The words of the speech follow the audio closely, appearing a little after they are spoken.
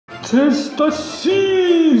'Tis the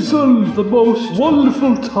season, the most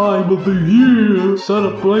wonderful time of the year.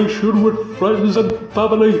 Celebration with friends and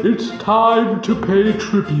family. It's time to pay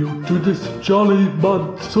tribute to this jolly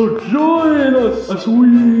month. So join us as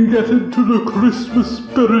we get into the Christmas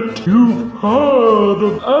spirit. You've heard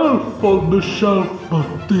of Elf on the Shelf,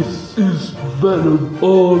 but this is Venom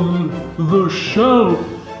on the Shelf.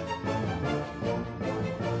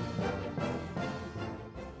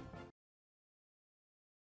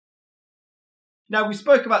 Now, we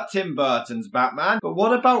spoke about Tim Burton's Batman, but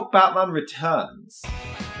what about Batman Returns?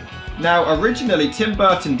 Now, originally, Tim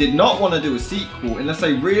Burton did not want to do a sequel unless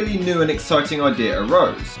a really new and exciting idea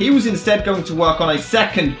arose. He was instead going to work on a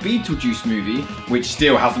second Beetlejuice movie, which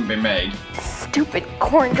still hasn't been made. Stupid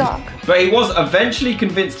corn dog. But he was eventually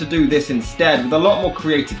convinced to do this instead, with a lot more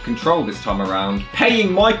creative control this time around,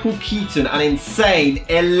 paying Michael Keaton an insane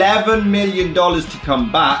 $11 million to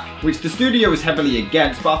come back, which the studio was heavily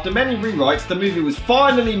against, but after many rewrites, the movie was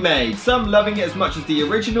finally made, some loving it as much as the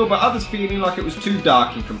original, but others feeling like it was too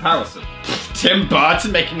dark in comparison. Tim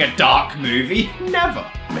Burton making a dark movie? Never.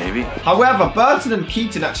 Maybe. However, Burton and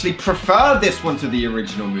Keaton actually prefer this one to the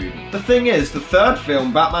original movie. The thing is, the third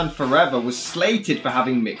film, Batman Forever, was slated for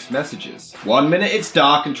having mixed messages. One minute it's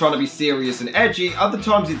dark and trying to be serious and edgy, other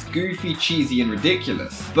times it's goofy, cheesy and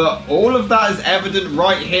ridiculous. But all of that is evident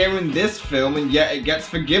right here in this film, and yet it gets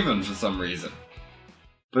forgiven for some reason.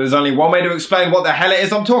 But there's only one way to explain what the hell it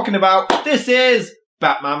is I'm talking about. This is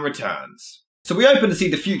Batman Returns. So we open to see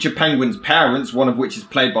the future Penguin's parents, one of which is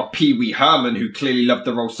played by Pee Wee Herman, who clearly loved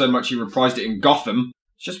the role so much he reprised it in Gotham.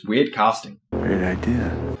 It's just weird casting. Great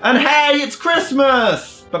idea. And hey, it's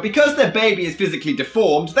Christmas! But because their baby is physically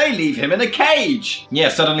deformed, they leave him in a cage. Yeah,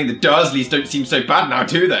 suddenly the Dursleys don't seem so bad now,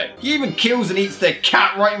 do they? He even kills and eats their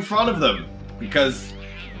cat right in front of them. Because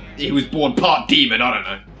he was born part demon, I don't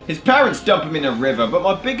know. His parents dump him in a river, but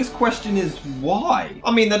my biggest question is why?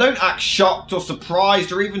 I mean, they don't act shocked or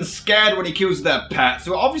surprised or even scared when he kills their pet,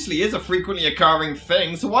 so it obviously is a frequently occurring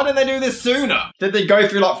thing, so why didn't they do this sooner? Did they go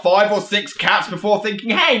through like 5 or 6 cats before thinking,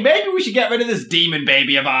 hey, maybe we should get rid of this demon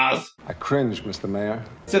baby of ours? I cringe, Mr. Mayor.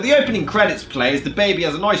 So the opening credits play as the baby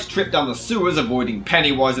has a nice trip down the sewers, avoiding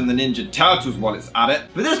Pennywise and the Ninja Turtles while it's at it,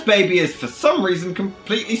 but this baby is for some reason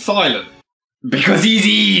completely silent. Because he's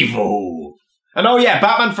evil. And oh yeah,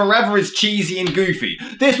 Batman Forever is cheesy and goofy.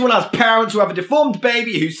 This one has parents who have a deformed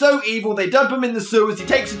baby who's so evil they dump him in the sewers, he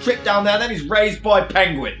takes a trip down there, and then he's raised by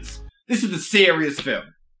penguins. This is a serious film.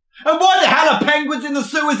 And why the hell are penguins in the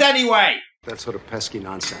sewers anyway? That sort of pesky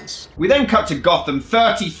nonsense. We then cut to Gotham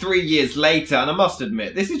 33 years later, and I must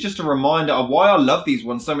admit, this is just a reminder of why I love these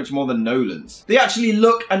ones so much more than Nolan's. They actually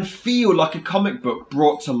look and feel like a comic book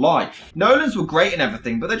brought to life. Nolan's were great and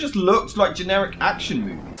everything, but they just looked like generic action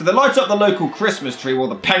movies. So they light up the local Christmas tree while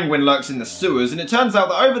the penguin lurks in the sewers, and it turns out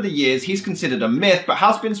that over the years he's considered a myth, but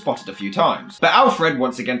has been spotted a few times. But Alfred,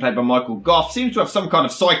 once again played by Michael Goff, seems to have some kind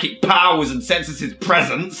of psychic powers and senses his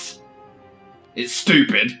presence. It's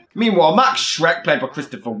stupid. Meanwhile, Max Schreck, played by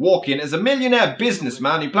Christopher Walken, is a millionaire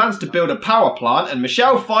businessman who plans to build a power plant, and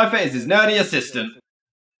Michelle Pfeiffer is his nerdy assistant.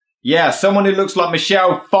 Yeah, someone who looks like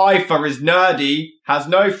Michelle Pfeiffer is nerdy, has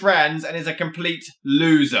no friends, and is a complete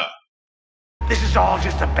loser. This is all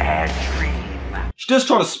just a bad dream. She does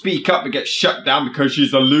try to speak up but gets shut down because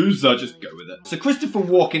she's a loser. Just go with it. So Christopher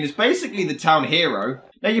Walken is basically the town hero.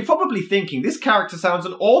 Now you're probably thinking this character sounds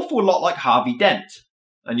an awful lot like Harvey Dent.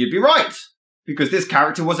 And you'd be right. Because this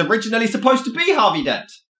character was originally supposed to be Harvey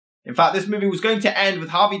Dent. In fact, this movie was going to end with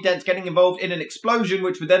Harvey Dent getting involved in an explosion,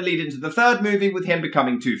 which would then lead into the third movie with him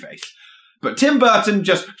becoming Two-Face. But Tim Burton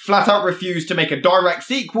just flat out refused to make a direct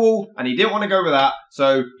sequel, and he didn't want to go with that,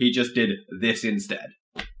 so he just did this instead.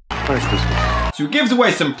 Merry Christmas. So he gives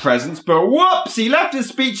away some presents, but whoops, he left his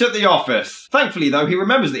speech at the office. Thankfully though, he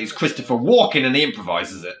remembers that he's Christopher Walken and he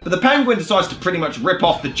improvises it. But the Penguin decides to pretty much rip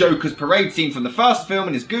off the Joker's parade scene from the first film,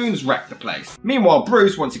 and his goons wreck the place. Meanwhile,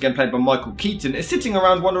 Bruce, once again played by Michael Keaton, is sitting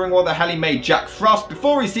around wondering what the hell he made Jack Frost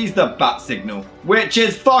before he sees the bat signal, which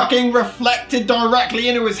is fucking reflected directly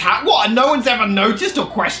into his hat. What, and no one's ever noticed or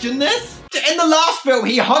questioned this? In the last film,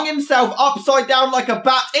 he hung himself upside down like a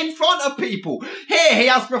bat in front of people. Here, he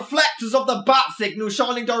has reflectors of the bat signal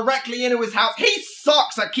shining directly into his house. He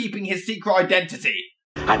sucks at keeping his secret identity.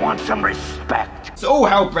 I want some respect. So all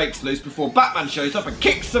hell breaks loose before Batman shows up and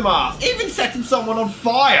kicks some ass, even setting someone on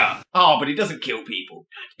fire. Oh, but he doesn't kill people.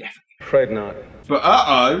 Definitely. Afraid not. But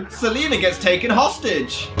uh-oh, Selena gets taken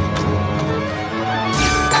hostage.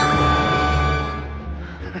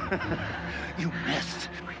 You missed.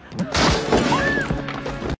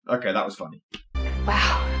 Okay, that was funny.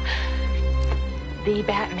 Wow. The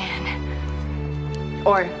Batman.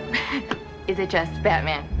 Or is it just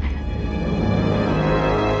Batman?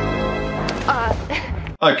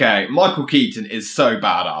 Okay, Michael Keaton is so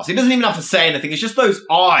badass. He doesn't even have to say anything, it's just those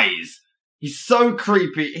eyes. He's so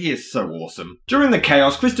creepy, he is so awesome. During the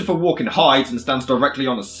chaos, Christopher Walken hides and stands directly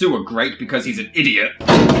on a sewer grate because he's an idiot.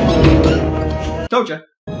 Told ya.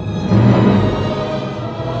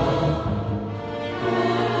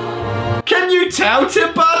 Can you tell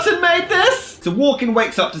Tim Burton made this? So Walken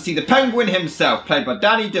wakes up to see the Penguin himself, played by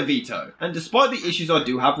Danny DeVito. And despite the issues I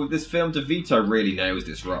do have with this film, DeVito really nails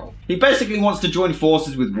this role. He basically wants to join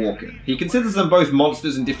forces with Walken. He considers them both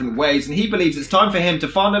monsters in different ways, and he believes it's time for him to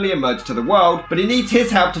finally emerge to the world, but he needs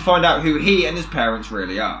his help to find out who he and his parents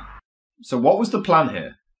really are. So what was the plan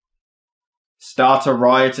here? Start a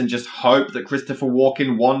riot and just hope that Christopher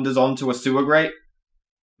Walken wanders onto a sewer grate?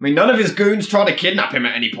 I mean, none of his goons try to kidnap him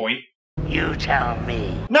at any point. You tell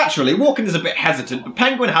me. Naturally, Walken is a bit hesitant, but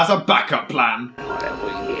Penguin has a backup plan. What have we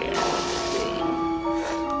here?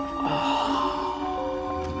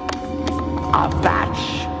 A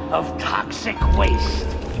batch of toxic waste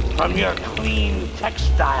from your clean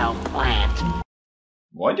textile plant.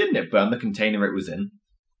 Why didn't it burn the container it was in?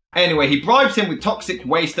 Anyway, he bribes him with toxic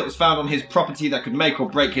waste that was found on his property that could make or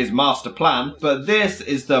break his master plan. But this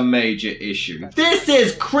is the major issue. This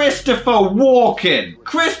is Christopher Walken!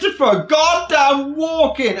 Christopher goddamn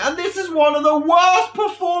Walken! And this is one of the worst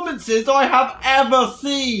performances I have ever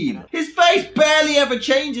seen! His face barely ever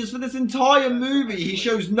changes for this entire movie. He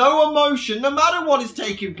shows no emotion no matter what is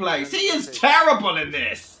taking place. He is terrible in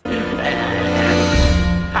this!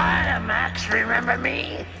 Hi, Max, remember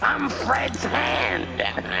me? I'm Fred's hand.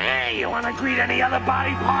 Hey, you wanna greet any other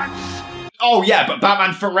body parts? Oh yeah, but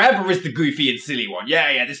Batman Forever is the goofy and silly one.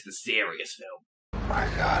 Yeah, this is the serious film. My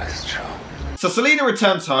God, it's true. So Selina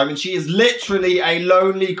returns home and she is literally a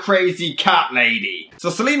lonely, crazy cat lady. So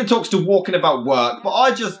Selina talks to Walken about work, but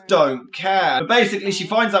I just don't care. But basically she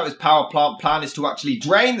finds out his power plant plan is to actually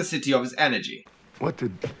drain the city of its energy. What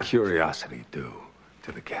did curiosity do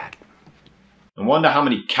to the cat? I wonder how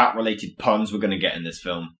many cat-related puns we're going to get in this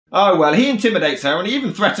film. Oh well, he intimidates her and he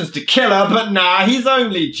even threatens to kill her, but nah, he's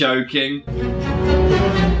only joking.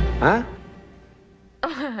 Huh?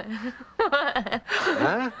 Huh?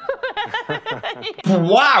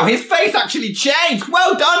 Wow, his face actually changed!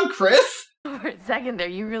 Well done, Chris! For a second there,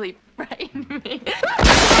 you really frightened me.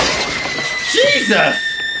 Jesus!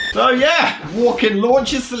 So yeah, Walken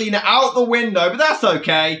launches Selina out the window, but that's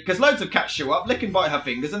okay, because loads of cats show up, lick and bite her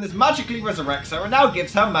fingers, and this magically resurrects her and now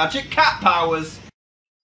gives her magic cat powers.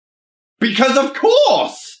 Because of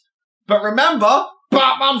course! But remember,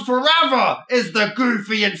 Batman Forever is the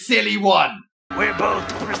goofy and silly one! We're both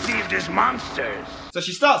perceived as monsters. So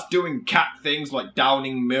she starts doing cat things like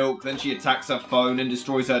downing milk, then she attacks her phone and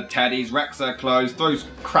destroys her teddies, wrecks her clothes, throws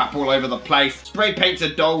crap all over the place, spray paints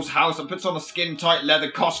a doll's house and puts on a skin-tight leather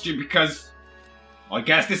costume because I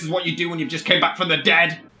guess this is what you do when you've just came back from the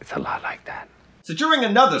dead. It's a lot like that. So during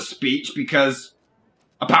another speech, because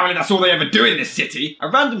apparently that's all they ever do in this city, a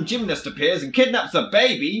random gymnast appears and kidnaps a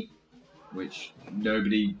baby, which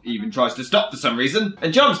nobody even tries to stop for some reason,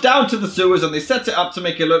 and jumps down to the sewers and they set it up to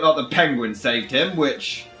make it look like the Penguin saved him,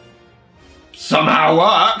 which somehow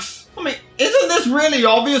works. I mean, isn't this really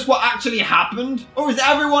obvious what actually happened? Or is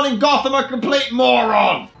everyone in Gotham a complete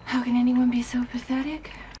moron? How can anyone be so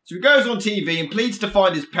pathetic? So he goes on TV and pleads to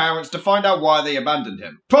find his parents to find out why they abandoned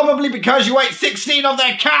him. Probably because you ate 16 of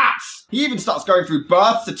their cats! He even starts going through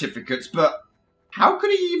birth certificates, but how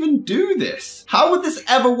could he even do this? How would this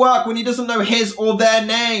ever work when he doesn't know his or their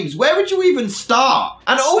names? Where would you even start?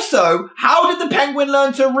 And also, how did the Penguin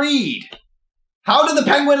learn to read? How did the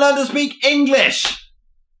Penguin learn to speak English?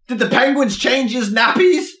 Did the Penguins change his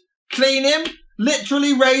nappies? Clean him?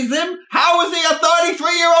 Literally raise him? How was he a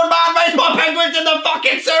 33-year-old man raised by penguins in the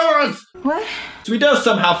fucking sewers? What? So he does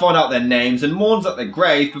somehow find out their names and mourns at their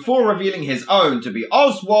grave before revealing his own to be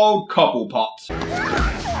Oswald Cobblepot.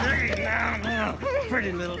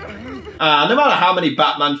 Pretty little. No matter how many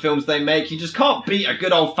Batman films they make, you just can't beat a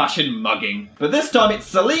good old-fashioned mugging. But this time it's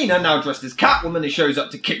Selina, now dressed as Catwoman, who shows up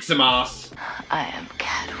to kick some ass. I am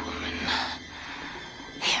Catwoman.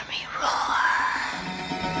 Hear me roar.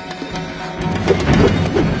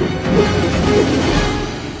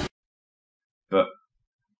 But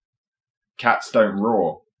cats don't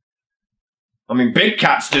roar. I mean, big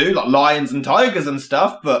cats do, like lions and tigers and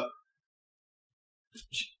stuff, but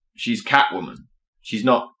she's Catwoman. She's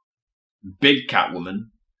not big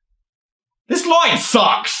Catwoman. This line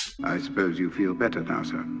sucks! I suppose you feel better now,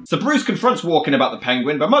 sir. So Bruce confronts Walken about the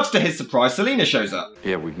Penguin, but much to his surprise, Selina shows up.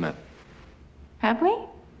 Yeah, we've met. Have we?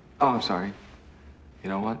 Oh, I'm sorry. You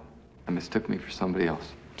know what? I mistook me for somebody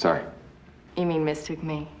else. Sorry. You mean mistook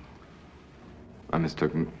me? I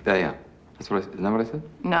mistook me. Yeah. That's what isn't that what I said?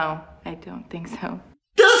 No, I I don't think so.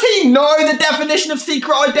 Does he know the definition of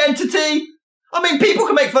secret identity? I mean, people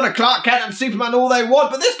can make fun of Clark Kent and Superman all they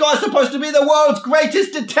want, but this guy's supposed to be the world's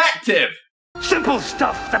greatest detective. Simple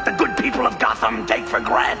stuff that the good people of Gotham take for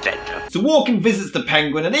granted. So Walken visits the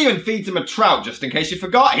Penguin and even feeds him a trout, just in case you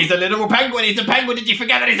forgot. He's a literal penguin, he's a penguin, did you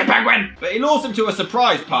forget that he's a penguin? But he lures him to a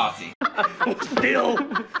surprise party. Still,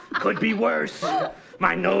 could be worse.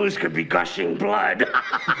 My nose could be gushing blood.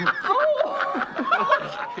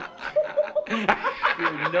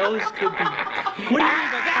 Your nose could be... What do you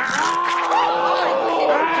mean by that?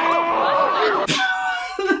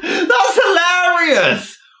 That's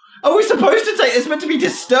hilarious! Are we supposed to take this meant to be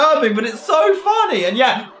disturbing, but it's so funny? And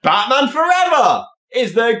yeah, Batman Forever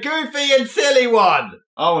is the goofy and silly one.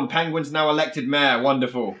 Oh, and Penguin's now elected mayor.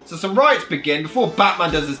 Wonderful. So some riots begin before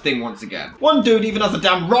Batman does his thing once again. One dude even has a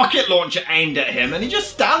damn rocket launcher aimed at him, and he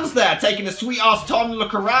just stands there taking a sweet-ass time to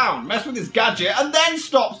look around, mess with his gadget, and then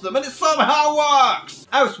stops them, and it somehow works.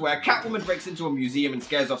 Elsewhere, Catwoman breaks into a museum and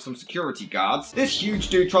scares off some security guards. This huge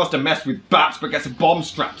dude tries to mess with bats, but gets a bomb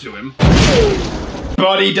strapped to him.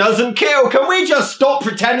 But he doesn't kill. Can we just stop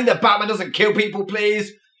pretending that Batman doesn't kill people,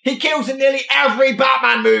 please? He kills in nearly every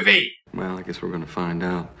Batman movie. Well, I guess we're gonna find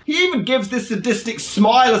out. He even gives this sadistic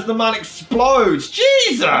smile as the man explodes.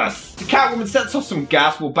 Jesus! The Catwoman sets off some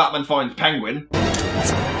gas while Batman finds Penguin.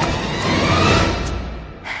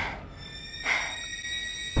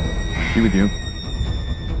 She with you?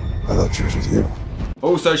 I thought she was with you.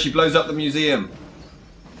 Also, she blows up the museum.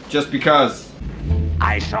 Just because.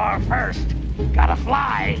 I saw her first. Gotta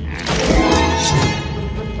fly.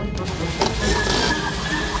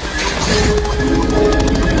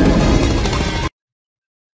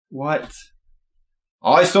 What?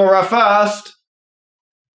 I saw her first.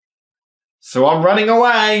 So I'm running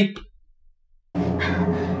away.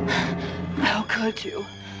 How could you?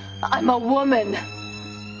 I'm a woman.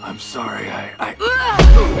 I'm sorry,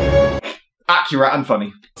 Accurate and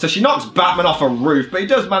funny. So she knocks Batman off a roof, but he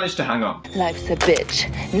does manage to hang on. Life's a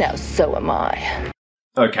bitch. Now so am I.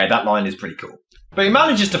 Okay, that line is pretty cool. But he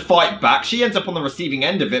manages to fight back. She ends up on the receiving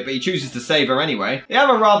end of it, but he chooses to save her anyway. They have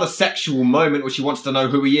a rather sexual moment where she wants to know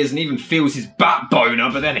who he is and even feels his bat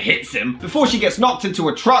boner, but then hits him, before she gets knocked into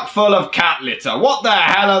a truck full of cat litter. What the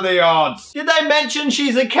hell are the odds? Did they mention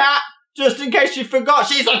she's a cat? Just in case you forgot,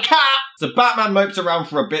 she's a cat! So Batman mopes around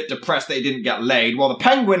for a bit, depressed that he didn't get laid, while the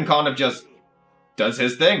Penguin kind of just does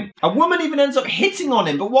his thing. A woman even ends up hitting on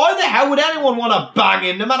him, but why the hell would anyone want to bang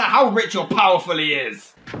him, no matter how rich or powerful he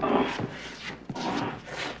is?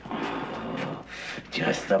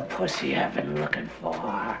 Just the pussy I've been looking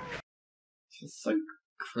for. It's so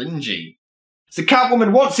cringy. So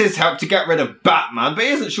Catwoman wants his help to get rid of Batman, but he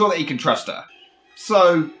isn't sure that he can trust her.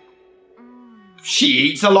 So she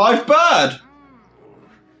eats a live bird.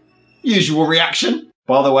 Usual reaction.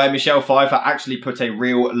 By the way, Michelle Pfeiffer actually put a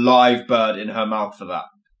real live bird in her mouth for that.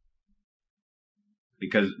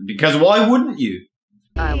 Because why wouldn't you?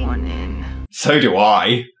 I want in. So do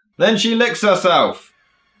I. Then she licks herself.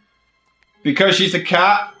 Because she's a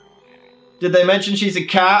cat? Did they mention she's a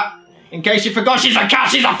cat? In case you forgot, she's a cat!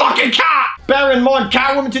 She's a fucking cat! Bear in mind,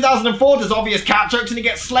 Catwoman 2004 does obvious cat jokes and he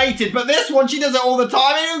gets slated, but this one, she does it all the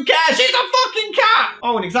time and who cares? She's a fucking cat!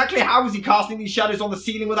 Oh, and exactly how is he casting these shadows on the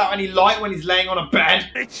ceiling without any light when he's laying on a bed?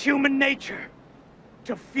 It's human nature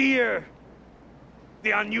to fear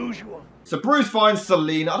the unusual. So Bruce finds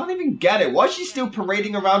Selina. I don't even get it. Why is she still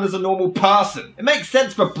parading around as a normal person? It makes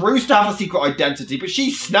sense for Bruce to have a secret identity, but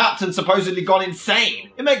she's snapped and supposedly gone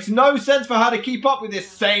insane. It makes no sense for her to keep up with this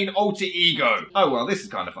sane alter ego. Oh well, this is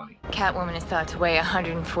kind of funny. Catwoman is thought to weigh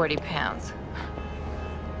 140 pounds.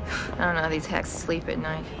 I don't know how these hacks sleep at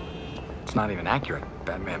night. It's not even accurate.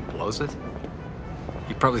 Batman blows it.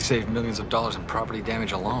 You probably saved millions of dollars in property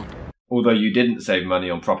damage alone. Although you didn't save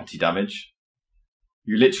money on property damage.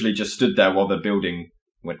 You literally just stood there while the building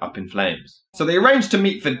went up in flames. So they arrange to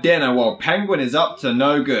meet for dinner while Penguin is up to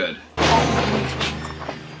no good.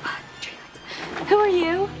 Who are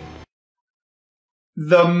you?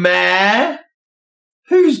 The mayor?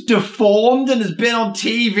 Who's deformed and has been on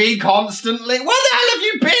TV constantly? Where the hell have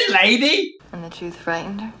you been, lady? And the truth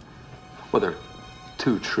frightened her? Well, there are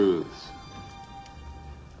two truths.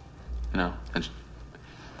 You know, and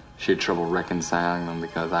she had trouble reconciling them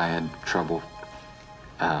because I had trouble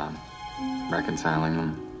reconciling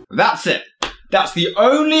them. That's it. That's the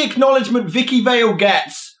only acknowledgement Vicky Vale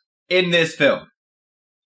gets in this film.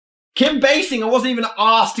 Kim Basinger wasn't even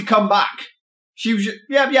asked to come back. She was,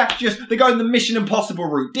 they're going the Mission Impossible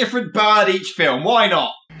route. Different bird each film, why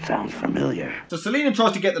not? Sounds familiar. So Selena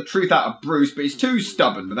tries to get the truth out of Bruce, but he's too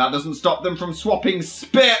stubborn, but that doesn't stop them from swapping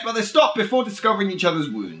spit, but they stop before discovering each other's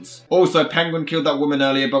wounds. Also, Penguin killed that woman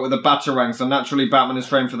earlier, but with a batarang, so naturally Batman is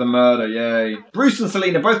framed for the murder, yay. Bruce and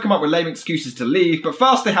Selena both come up with lame excuses to leave, but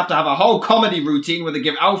first they have to have a whole comedy routine where they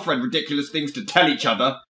give Alfred ridiculous things to tell each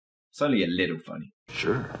other. It's only a little funny.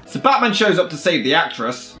 Sure. So Batman shows up to save the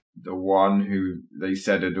actress, the one who they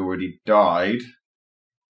said had already died.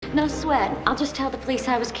 No sweat. I'll just tell the police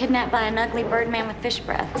I was kidnapped by an ugly birdman with fish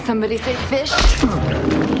breath. Somebody say fish?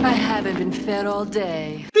 I haven't been fed all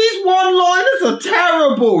day. These one-liners are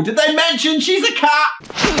terrible! Did they mention she's a cat?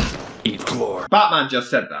 Eat floor. Batman just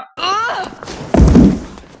said that.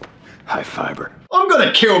 High fiber. I'm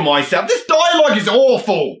gonna kill myself. This dialogue is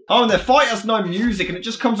awful. Oh, and their fight has no music and it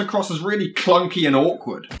just comes across as really clunky and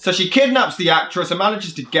awkward. So she kidnaps the actress and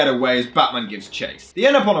manages to get away as Batman gives chase. They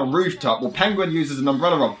end up on a rooftop while Penguin uses an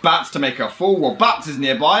umbrella of bats to make her fall while Bats is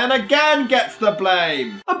nearby and again gets the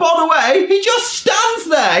blame. And by the way, he just stands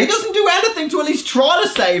there. He doesn't do anything to at least try to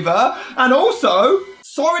save her. And also,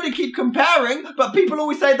 sorry to keep comparing, but people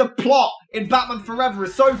always say the plot in Batman Forever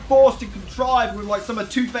is so forced and contrived with like some of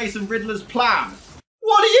Two-Face and Riddler's plan.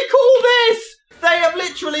 What do you call this? They have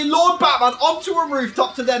literally lured Batman onto a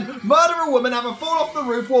rooftop to then murder a woman, have her fall off the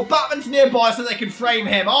roof while Batman's nearby so they can frame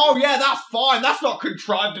him. Oh yeah, that's fine. That's not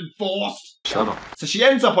contrived and forced. Shut up. So she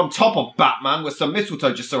ends up on top of Batman where some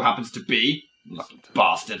mistletoe just so happens to be. Lucky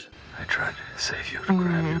bastard. I tried to save you to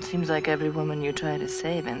grab you. Seems like every woman you try to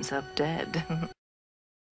save ends up dead.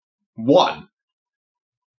 One.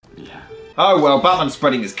 Yeah. Oh well, Batman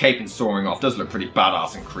spreading his cape and soaring off does look pretty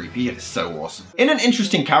badass and creepy. It is so awesome. In an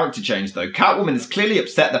interesting character change though, Catwoman is clearly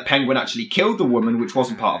upset that Penguin actually killed the woman, which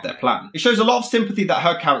wasn't part of their plan. It shows a lot of sympathy that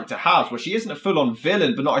her character has, where she isn't a full-on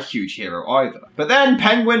villain but not a huge hero either. But then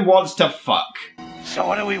Penguin wants to fuck. So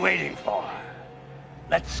what are we waiting for?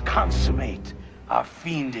 Let's consummate our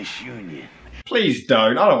fiendish union. Please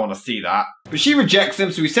don't, I don't want to see that. But she rejects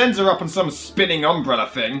him, so he sends her up on some spinning umbrella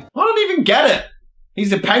thing. I don't even get it.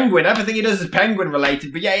 He's a penguin, everything he does is penguin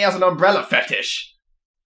related, but yeah, he has an umbrella fetish.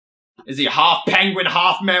 Is he half penguin,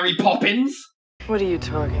 half Mary Poppins? What are you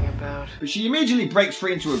talking about? But she immediately breaks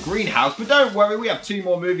free into a greenhouse, but don't worry, we have 2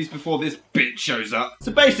 more movies before this bitch shows up.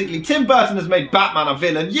 So basically, Tim Burton has made Batman a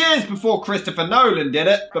villain years before Christopher Nolan did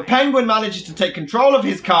it, but Penguin manages to take control of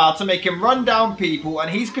his car to make him run down people, and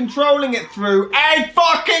he's controlling it through a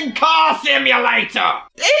fucking car simulator!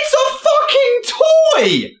 It's a fucking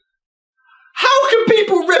toy! How can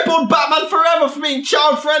people rip on Batman Forever for being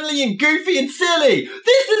child-friendly and goofy and silly?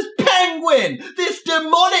 This is Penguin, this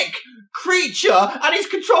demonic creature, and he's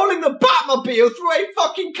controlling the Batmobile through a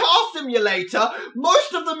fucking car simulator.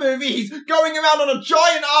 Most of the movie he's going around on a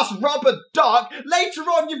giant-ass rubber duck. Later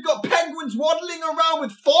on you've got penguins waddling around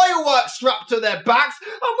with fireworks strapped to their backs,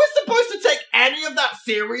 and we're supposed to take any of that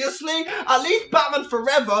seriously? At least Batman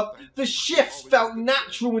Forever, the shifts felt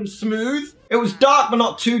natural and smooth. It was dark but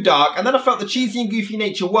not too dark, and then I felt the cheesy and goofy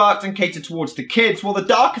nature worked and catered towards the kids, while the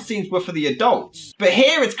darker scenes were for the adults. But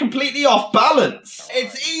here it's completely off balance.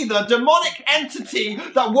 It's either demonic entity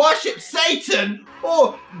that worships Satan,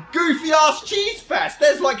 or goofy-ass cheese fest.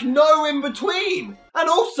 There's like no in between. And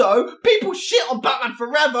also, people shit on Batman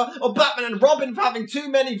Forever, or Batman and Robin for having too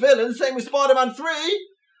many villains, same with Spider-Man 3.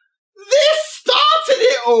 This started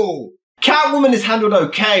it all! Catwoman is handled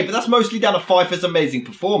okay, but that's mostly down to Pfeiffer's amazing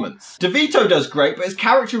performance. DeVito does great, but his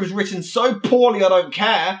character is written so poorly I don't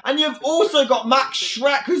care. And you've also got Max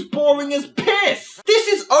Schreck, who's boring as piss. This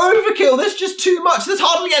is overkill, there's just too much. There's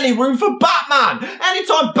hardly any room for Batman.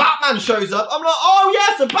 Anytime Batman shows up, I'm like, oh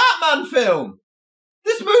yes, a Batman film.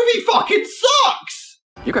 This movie fucking sucks.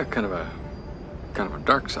 You got kind of a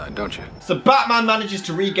dark side, don't you? So Batman manages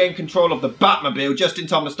to regain control of the Batmobile just in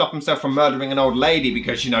time to stop himself from murdering an old lady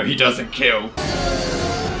because, you know, he doesn't kill.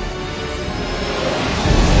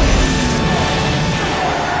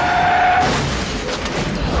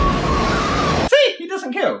 See? He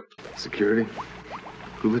doesn't kill. Security?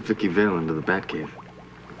 Who let Vicky Vale into the Batcave?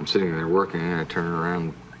 I'm sitting there working and I turn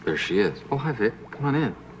around, there she is. Oh, hi Vic, come on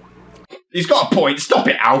in. He's got a point, stop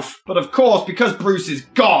it, Alf! But of course, because Bruce is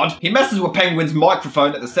God, he messes with Penguin's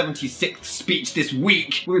microphone at the 76th speech this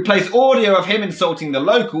week, where he plays audio of him insulting the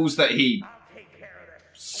locals that he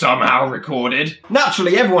somehow recorded.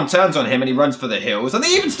 Naturally, everyone turns on him and he runs for the hills, and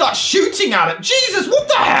they even start shooting at him. Jesus, what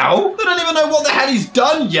the hell? They don't even know what the hell he's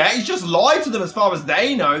done yet. He's just lied to them as far as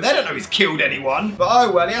they know. They don't know he's killed anyone. But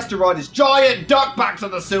oh well, he has to ride his giant duck back to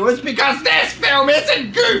the sewers because this film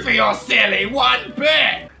isn't goofy or silly one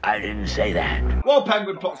bit. I didn't say that. While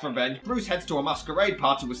Penguin plots revenge, Bruce heads to a masquerade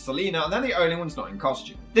party with Selina, and they're the only ones not in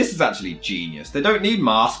costume. This is actually genius. They don't need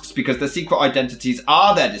masks because their secret identities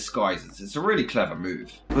are their disguises. It's a really clever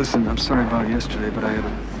move. Listen, I'm sorry about yesterday, but I had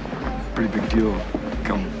a pretty big deal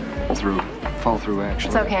fall through actually.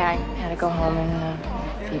 It's okay, I had to go home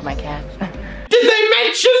and feed my cat. Did they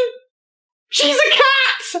mention she's a cat?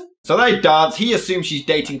 So they dance. He assumes she's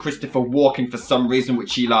dating Christopher Walken for some reason,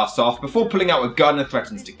 which she laughs off, before pulling out a gun and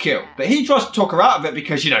threatens to kill. But he tries to talk her out of it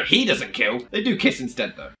because, you know, he doesn't kill. They do kiss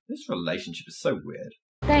instead, though. This relationship is so weird.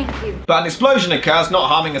 Thank you. But an explosion occurs, not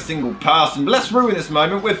harming a single person. But let's ruin this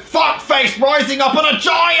moment with fuckface rising up on a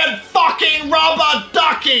giant fucking rubber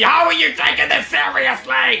ducky. How are you taking this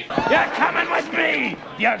seriously? You're coming with me,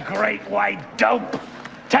 you great white dope,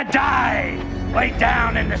 to die way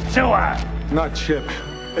down in the sewer. Not Chip.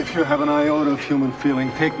 If you have an iota of human feeling,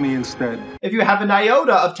 take me instead. If you have an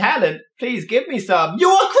iota of talent, please give me some. You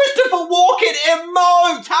are Christopher Walken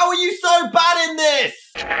emote! How are you so bad in this?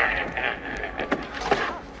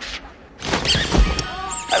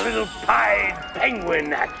 A little pied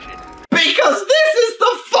penguin action. Because this is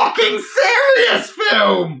the fucking serious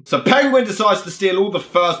film! So Penguin decides to steal all the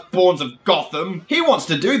firstborns of Gotham. He wants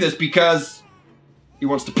to do this because he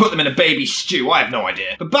wants to put them in a baby stew. I have no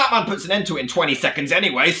idea. But Batman puts an end to it in 20 seconds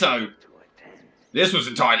anyway, so this was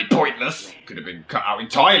entirely pointless. Could have been cut out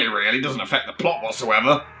entirely, really. Doesn't affect the plot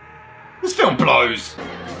whatsoever. This film blows.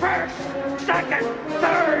 First, second,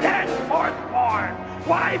 third, and fourth born.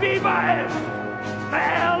 Why be biased?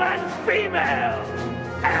 Male and female.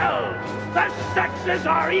 Hell, the sexes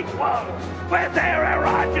are equal with their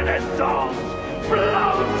erogenous souls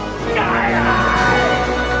blown sky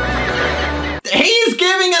high. He's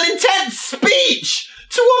giving an intense speech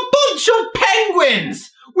to a bunch of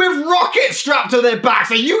penguins with rockets strapped to their backs.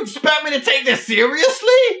 So you expect me to take this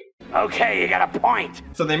seriously? Okay, you got a point.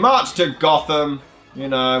 So they march to Gotham, you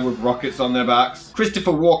know, with rockets on their backs.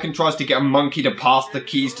 Christopher Walken tries to get a monkey to pass the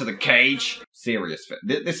keys to the cage. Serious film.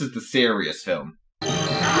 This is the serious film.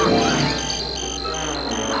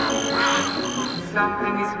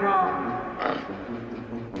 Something is wrong.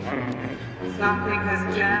 Something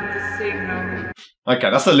has jammed the signal. Okay,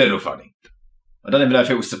 that's a little funny. I don't even know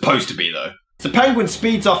if it was supposed to be, though. So Penguin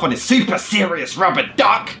speeds off on his super serious rubber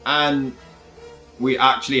duck, and we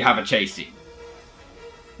actually have a chase scene.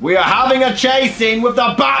 We are having a chase scene with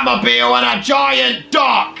the Batmobile and a giant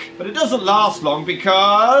duck! But it doesn't last long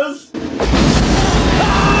because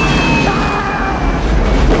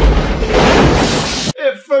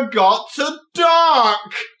it forgot to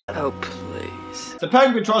duck! Oh, please. So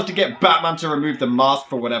Penguin tries to get Batman to remove the mask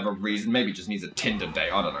for whatever reason. Maybe just needs a Tinder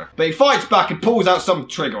date, I don't know. But he fights back and pulls out some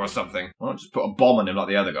trigger or something. Why not just put a bomb on him like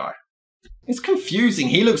the other guy? It's confusing.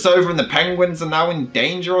 He looks over and the penguins are now in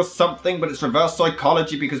danger or something, but it's reverse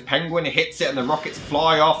psychology because Penguin hits it and the rockets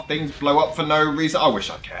fly off, things blow up for no reason. I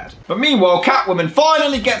wish I cared. But meanwhile, Catwoman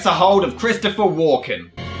finally gets a hold of Christopher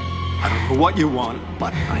Walken. I don't know what you want,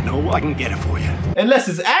 but I know I can get it for you. Unless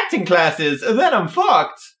it's acting classes, then I'm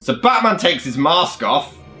fucked. So Batman takes his mask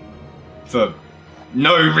off for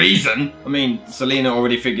no reason. I mean, Selina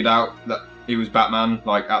already figured out that he was Batman,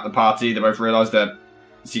 like, at the party. They both realised their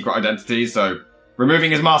secret identities, so removing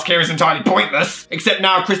his mask here is entirely pointless. Except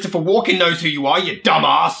now Christopher Walken knows who you are, you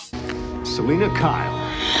dumbass. Selina Kyle.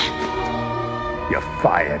 You're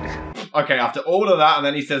fired. Okay, after all of that, and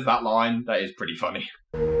then he says that line, that is pretty funny.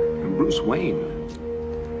 And Bruce Wayne.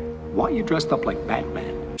 Why are you dressed up like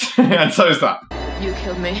Batman? And so is that. You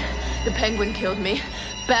killed me. The Penguin killed me.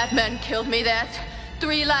 Batman killed me. That's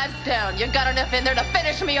 3 lives down. You got enough in there to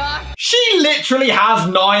finish me off? She literally has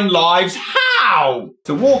 9 lives. How?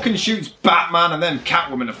 So Walken shoots Batman and then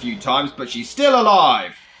Catwoman a few times, but she's still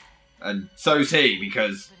alive. And so's he,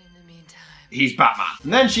 because he's Batman.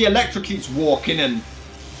 And then she electrocutes Walken and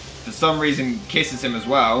for some reason kisses him as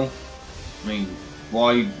well. I mean,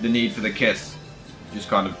 why the need for the kiss? Just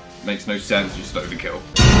kind of makes no sense, just overkill.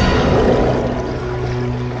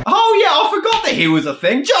 Oh yeah, I forgot that he was a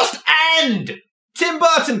thing. Just end! Tim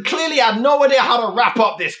Burton clearly had no idea how to wrap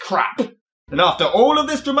up this crap. And after all of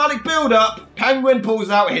this dramatic build-up, Penguin pulls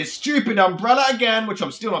out his stupid umbrella again, which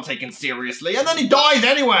I'm still not taking seriously, and then he dies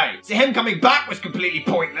anyway. So him coming back was completely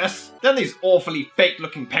pointless. Then these awfully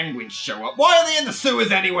fake-looking penguins show up. Why are they in the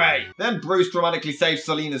sewers anyway? Then Bruce dramatically saves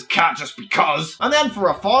Selina's cat just because. And then for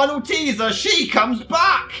a final teaser, she comes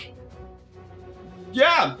back.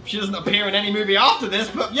 Yeah, she doesn't appear in any movie after this,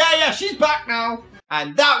 but yeah, she's back now.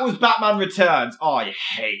 And that was Batman Returns. Oh, I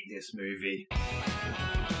hate this movie.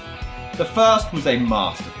 The first was a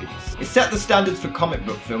masterpiece. It set the standards for comic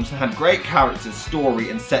book films and had great characters, story,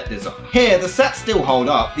 and set design. Here, the sets still hold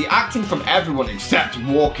up. The acting from everyone except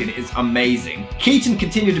Walken is amazing. Keaton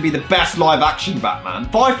continued to be the best live-action Batman.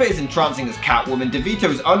 Pfeiffer is entrancing as Catwoman. DeVito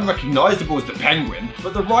is unrecognizable as the Penguin,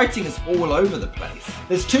 but the writing is all over the place.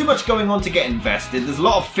 There's too much going on to get invested. There's a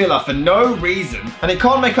lot of filler for no reason, and it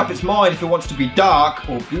can't make up its mind if it wants to be dark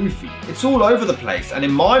or goofy. It's all over the place, and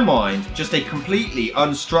in my mind, just a completely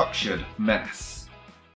unstructured mess.